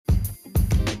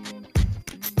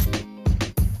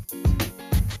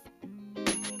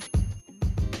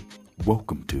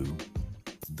Welcome to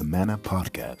the Manna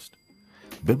Podcast,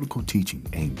 biblical teaching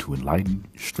aimed to enlighten,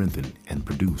 strengthen, and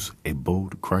produce a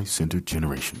bold, Christ-centered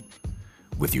generation.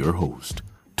 With your host,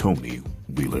 Tony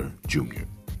Wheeler Jr.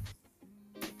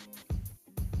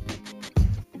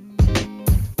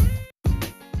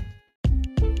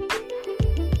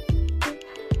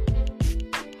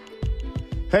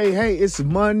 Hey, it's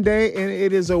Monday, and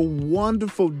it is a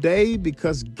wonderful day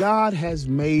because God has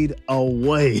made a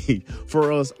way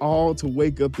for us all to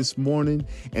wake up this morning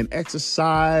and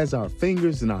exercise our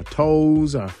fingers and our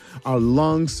toes, our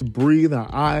lungs to breathe, our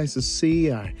eyes to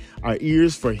see, our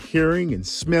ears for hearing and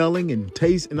smelling and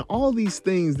taste, and all these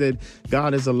things that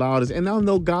God has allowed us. And I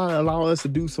know God allowed us to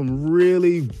do some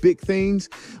really big things,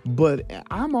 but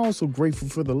I'm also grateful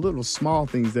for the little small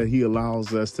things that He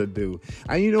allows us to do.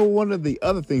 And you know, one of the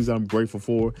other things I'm grateful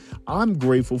for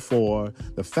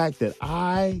the fact that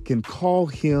I can call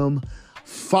Him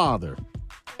Father.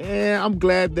 And I'm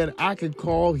glad that I can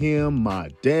call Him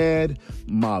my dad,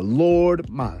 my Lord,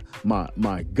 my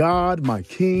God, my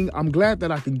King. I'm glad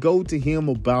that I can go to Him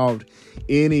about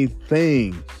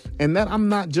anything. And that I'm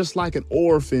not just like an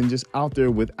orphan just out there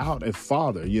without a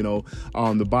father. You know,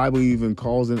 the Bible even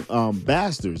calls them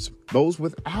bastards, those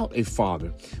without a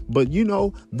father. But, you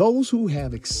know, those who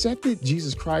have accepted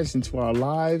Jesus Christ into our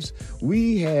lives,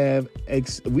 we have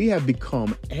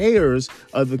become heirs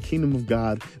of the kingdom of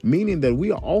God, meaning that we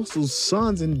are also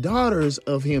sons and daughters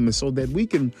of Him. And so that we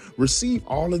can receive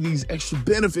all of these extra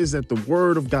benefits that the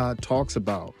Word of God talks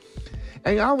about.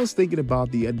 And I was thinking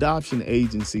about the adoption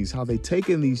agencies, how they take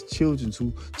in these children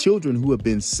who have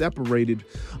been separated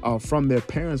from their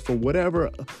parents for whatever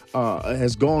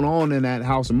has gone on in that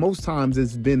house. And most times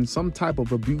it's been some type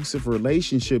of abusive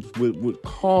relationships would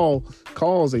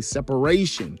cause a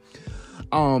separation.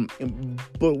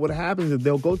 But what happens is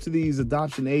they'll go to these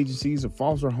adoption agencies or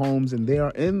foster homes, and they are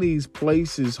in these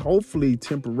places, hopefully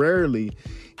temporarily,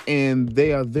 and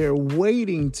they are there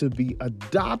waiting to be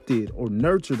adopted or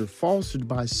nurtured or fostered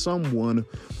by someone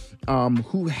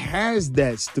who has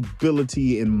that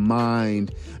stability in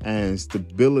mind and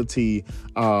stability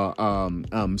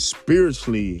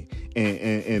spiritually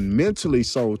and mentally,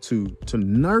 so to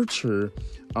nurture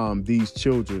these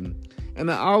children. And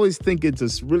I always think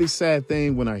it's a really sad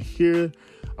thing when I hear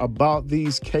about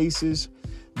these cases,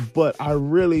 but I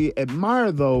really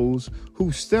admire those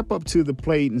who step up to the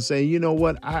plate and say, you know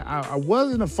what, I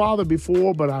wasn't a father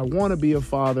before, but I want to be a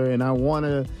father, and I want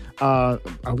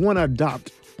to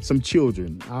adopt some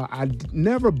children. I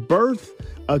never birthed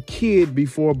a kid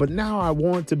before, but now I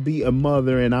want to be a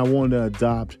mother, and I want to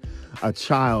adopt a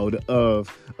child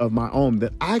of my own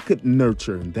that I could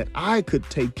nurture and that I could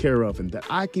take care of and that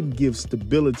I can give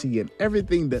stability, and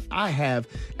everything that I have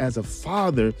as a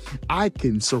father, I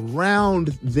can surround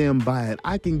them by it.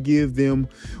 I can give them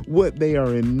what they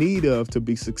are in need of to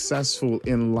be successful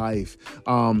in life.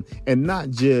 And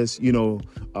not just,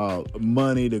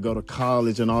 money to go to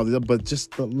college and all this, but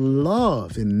just the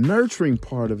love and nurturing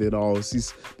part of it all.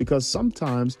 Because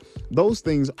sometimes those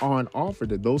things aren't offered.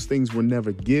 Those things were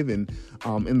never given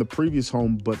in the previous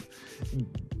home, but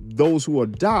those who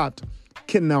adopt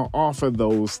can now offer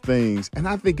those things. And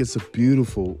I think it's a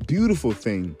beautiful, beautiful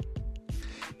thing.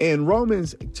 And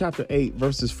Romans chapter 8,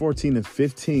 verses 14 and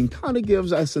 15 kind of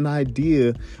gives us an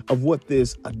idea of what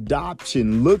this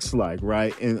adoption looks like,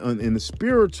 right? In the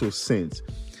spiritual sense.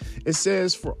 It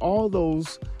says, for all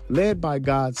those led by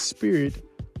God's Spirit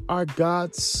are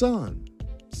God's sons.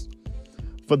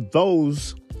 For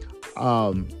those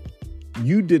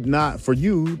you did not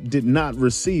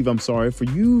receive a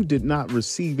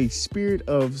spirit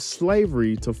of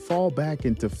slavery to fall back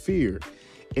into fear.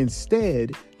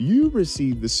 Instead, you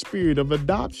received the spirit of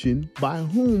adoption, by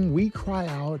whom we cry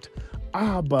out,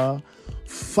 Abba,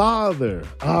 Father.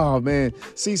 Oh, man.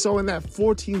 See, so in that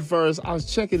 14th verse, I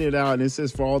was checking it out, and it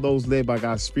says, for all those led by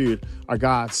God's Spirit are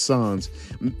God's sons.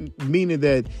 Meaning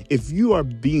that if you are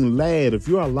being led, if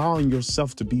you're allowing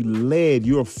yourself to be led,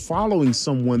 you're following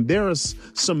someone, there is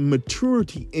some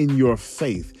maturity in your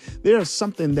faith. There is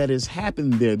something that has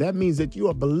happened there. That means that you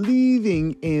are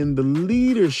believing in the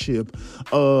leadership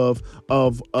of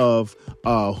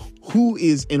who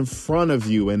is in front of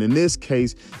you. And in this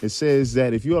case, it says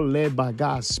that if you're led by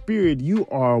God's Spirit, you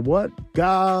are what?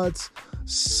 God's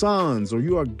sons, or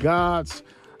you are God's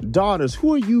daughters,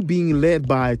 who are you being led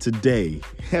by today?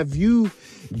 Have you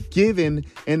given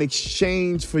in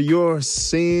exchange for your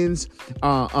sins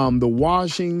the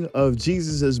washing of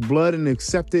Jesus' blood and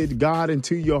accepted God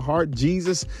into your heart?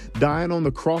 Jesus dying on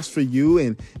the cross for you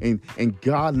and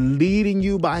God leading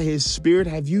you by his Spirit.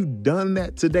 Have you done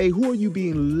that today? Who are you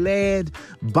being led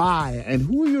by? And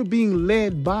who you're being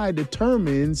led by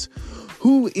determines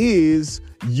who is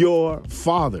your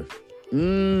father.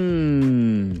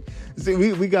 See,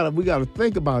 we gotta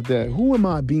think about that. Who am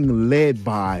I being led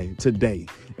by today?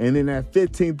 And in that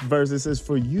 15th verse, it says,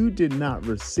 "For you did not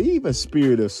receive a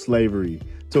spirit of slavery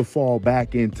to fall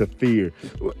back into fear."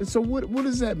 So what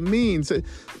does that mean?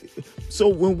 So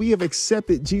when we have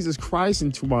accepted Jesus Christ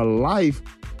into our life,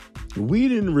 we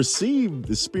didn't receive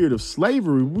the spirit of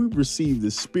slavery. We received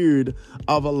the spirit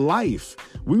of a life.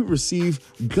 We received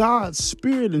God's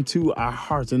Spirit into our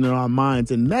hearts and in our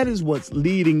minds. And that is what's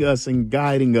leading us and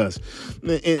guiding us.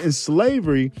 And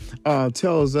slavery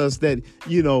tells us that,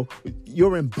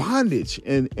 you're in bondage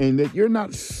and that you're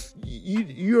not,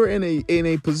 you're in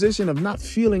a position of not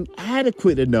feeling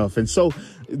adequate enough. And so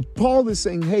Paul is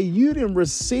saying, hey, you didn't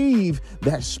receive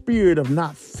that spirit of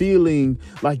not feeling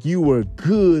like you were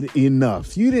good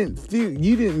enough. You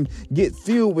didn't get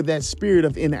filled with that spirit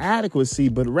of inadequacy,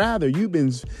 but rather you've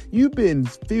been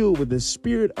filled with the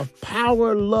spirit of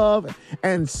power, love,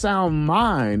 and sound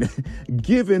mind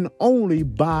given only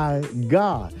by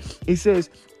God. He says,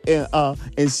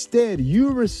 instead, you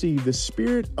receive the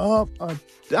spirit of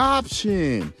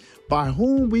adoption, by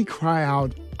whom we cry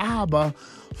out, Abba,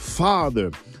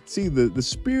 Father. See, the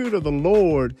Spirit of the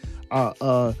Lord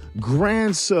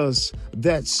grants us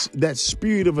that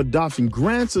spirit of adoption,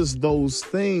 grants us those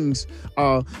things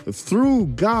through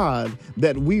God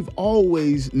that we've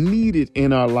always needed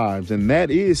in our lives. And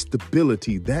that is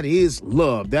stability. That is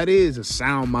love. That is a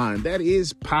sound mind. That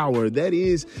is power. That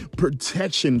is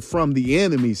protection from the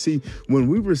enemy. See, when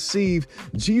we receive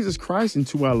Jesus Christ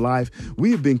into our life,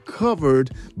 we have been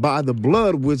covered by the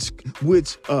blood, which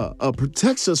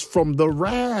protects us from the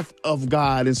wrath of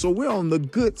God. And so we're on the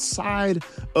good side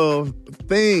of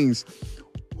things.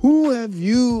 Who have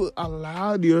you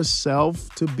allowed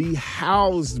yourself to be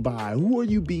housed by? Who are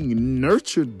you being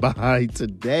nurtured by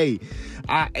today?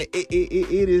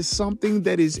 It is something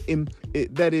that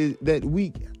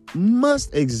we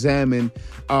must examine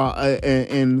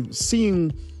and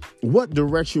seeing what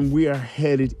direction we are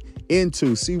headed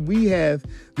into. See, we have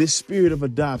this spirit of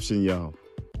adoption, y'all,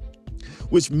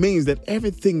 which means that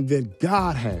everything that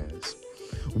God has,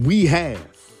 we have.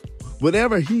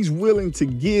 Whatever he's willing to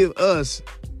give us,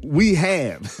 we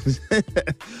have.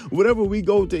 Whatever we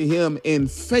go to him in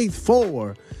faith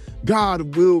for,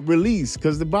 God will release.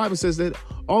 Because the Bible says that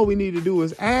all we need to do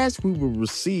is ask, we will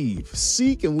receive,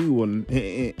 seek, and we will and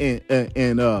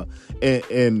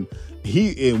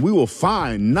we will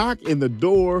find, knock, and the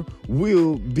door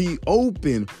will be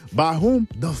open. By whom?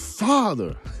 The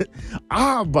Father.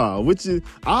 Abba, which is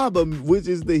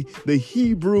the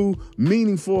Hebrew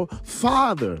meaning for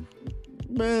father.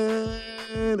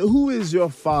 Man, who is your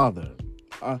father?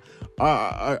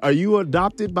 Are you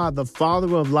adopted by the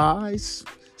father of lies,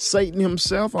 Satan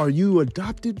himself? Are you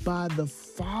adopted by the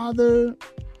Father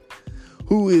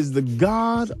who is the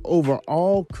God over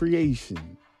all creation?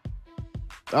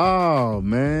 Oh,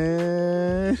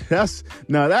 man, that's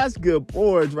good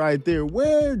porridge right there.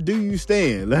 Where do you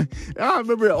stand? I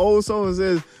remember the old song that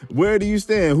says, where do you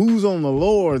stand? Who's on the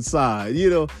Lord's side?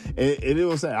 And it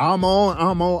will say, I'm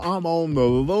on the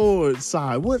Lord's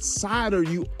side. What side are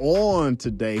you on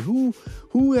today? Who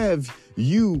have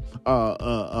you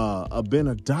been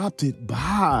adopted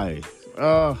by?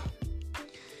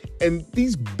 And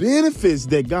these benefits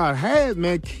that God has,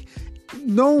 man,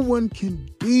 no one can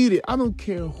beat it. I don't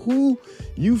care who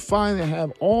you find that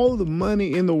have all the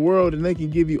money in the world and they can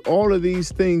give you all of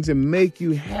these things and make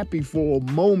you happy for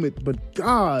a moment. But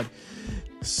God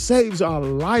saves our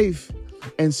life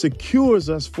and secures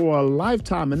us for a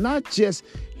lifetime, and not just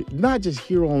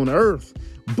here on earth,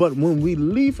 but when we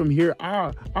leave from here,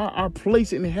 our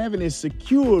place in heaven is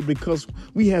secure because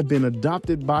we have been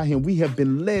adopted by him. We have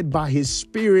been led by his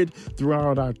Spirit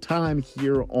throughout our time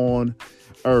here on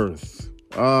earth.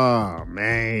 Oh,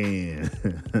 man.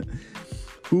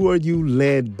 Who are you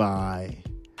led by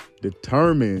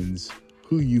determines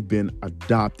who you've been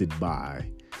adopted by.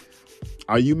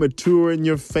 Are you mature in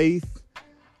your faith?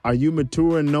 Are you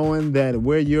mature in knowing that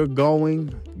where you're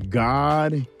going,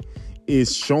 God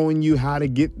is showing you how to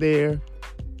get there?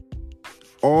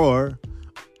 Or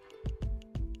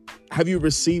Have you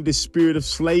received a spirit of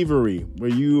slavery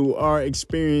where you are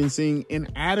experiencing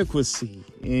inadequacy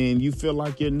and you feel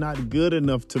like you're not good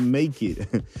enough to make it?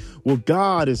 Well,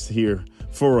 God is here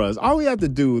for us. All we have to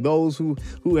do, those who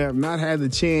have not had the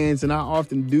chance, and I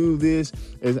often do this,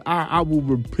 is I will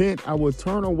repent. I will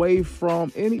turn away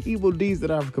from any evil deeds that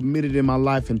I've committed in my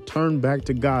life and turn back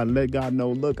to God and let God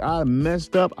know, look, I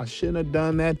messed up. I shouldn't have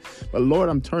done that. But Lord,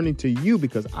 I'm turning to you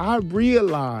because I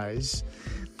realize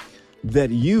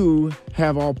that you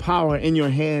have all power in your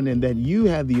hand and that you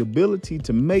have the ability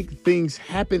to make things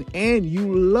happen, and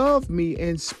you love me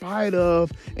in spite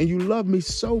of, and you love me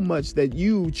so much that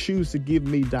you choose to give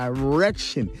me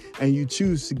direction and you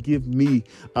choose to give me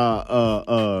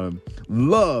love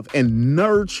and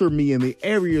nurture me in the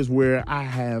areas where I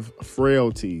have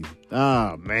frailty.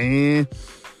 Man,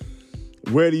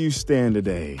 where do you stand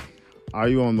today? Are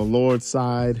you on the Lord's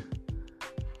side?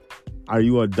 Are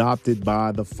you adopted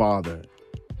by the Father?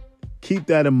 Keep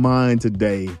that in mind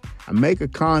today. I make a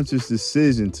conscious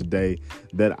decision today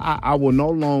that I will no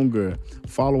longer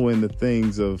follow in the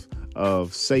things of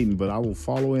Satan, but I will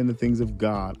follow in the things of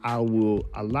God. I will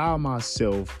allow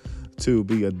myself to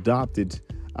be adopted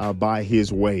by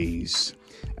his ways.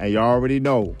 And you already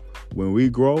know, when we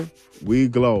grow, we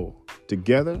glow.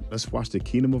 Together, let's watch the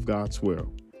kingdom of God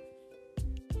swirl.